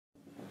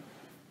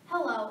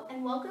Hello,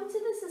 and welcome to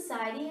the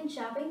Society and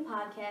Shopping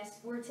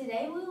podcast, where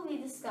today we will be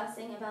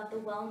discussing about the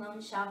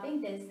well-known shopping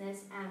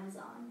business,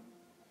 Amazon.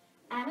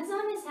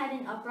 Amazon has had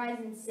an uprise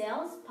in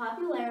sales,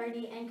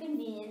 popularity, and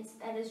convenience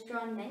that has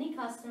drawn many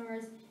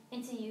customers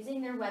into using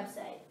their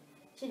website.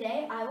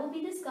 Today, I will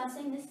be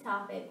discussing this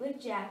topic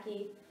with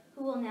Jackie,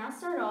 who will now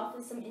start off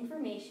with some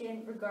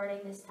information regarding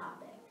this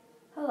topic.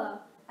 Hello.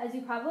 As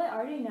you probably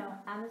already know,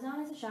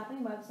 Amazon is a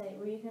shopping website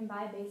where you can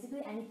buy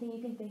basically anything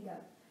you can think of,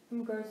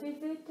 from grocery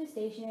food to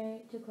stationery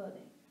to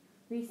clothing.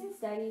 Recent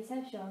studies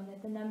have shown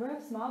that the number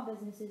of small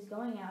businesses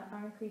going out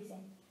are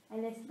increasing,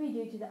 and this could be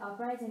due to the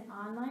uprise in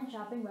online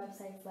shopping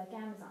websites like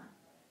Amazon.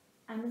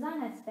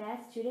 Amazon has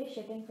fast 2-day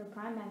shipping for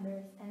Prime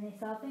members, and they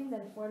sell things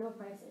at affordable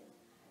prices.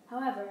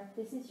 However,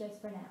 this is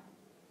just for now.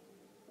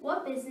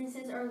 What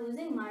businesses are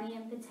losing money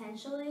and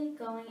potentially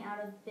going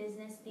out of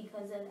business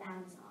because of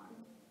Amazon?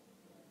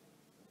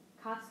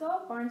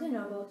 Costco, Barnes &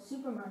 Noble,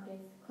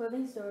 supermarkets,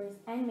 clothing stores,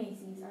 and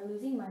Macy's are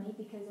losing money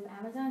because of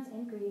Amazon's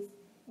increase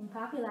in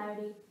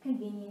popularity,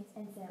 convenience,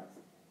 and sales.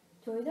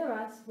 Toys R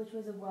Us, which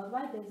was a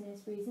worldwide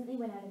business, recently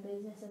went out of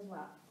business as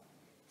well.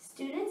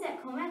 Students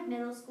at Comac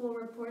Middle School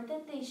report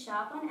that they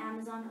shop on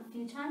Amazon a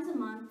few times a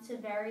month to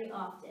very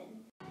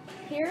often.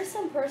 Here are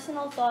some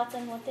personal thoughts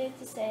on what they have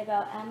to say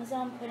about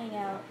Amazon putting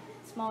out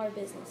smaller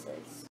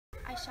businesses.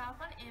 I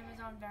shop on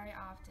Amazon very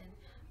often.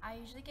 I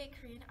usually get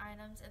Korean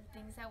items and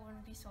things that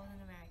wouldn't be sold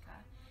in America.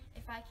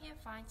 If I can't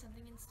find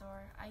something in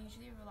store, I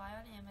usually rely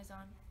on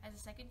Amazon as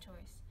a second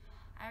choice.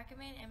 I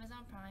recommend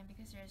Amazon Prime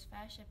because there is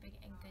fast shipping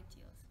and good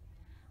deals.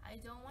 I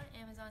don't want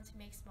Amazon to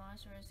make smaller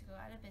stores to go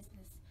out of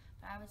business,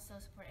 but I would still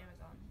support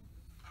Amazon.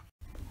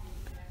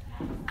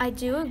 I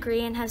do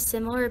agree and have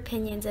similar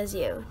opinions as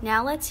you.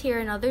 Now let's hear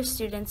another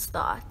student's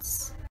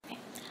thoughts.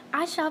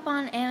 I shop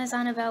on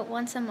Amazon about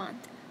once a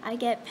month. I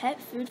get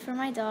pet food for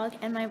my dog,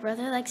 and my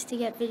brother likes to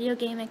get video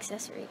game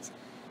accessories.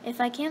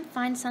 If I can't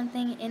find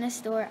something in a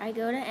store, I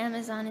go to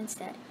Amazon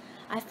instead.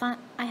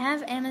 I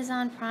have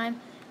Amazon Prime,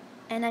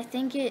 and I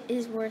think it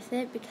is worth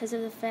it because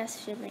of the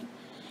fast shipping.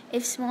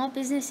 If small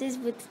businesses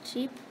with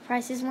cheap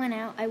prices went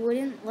out, I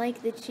wouldn't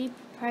like the cheap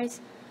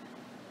price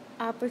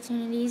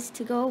opportunities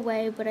to go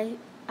away, but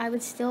I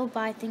would still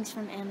buy things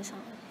from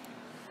Amazon.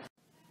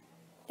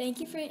 Thank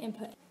you for your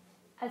input.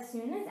 As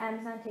soon as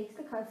Amazon takes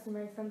the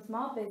customers from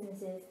small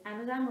businesses,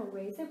 Amazon will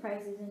raise their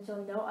prices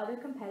until no other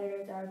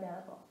competitors are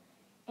available.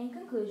 In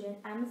conclusion,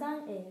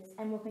 Amazon is,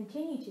 and will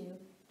continue to,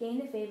 gain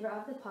the favor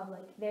of the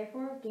public,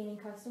 therefore gaining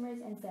customers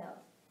and sales.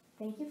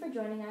 Thank you for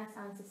joining us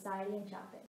on Society and Shopping.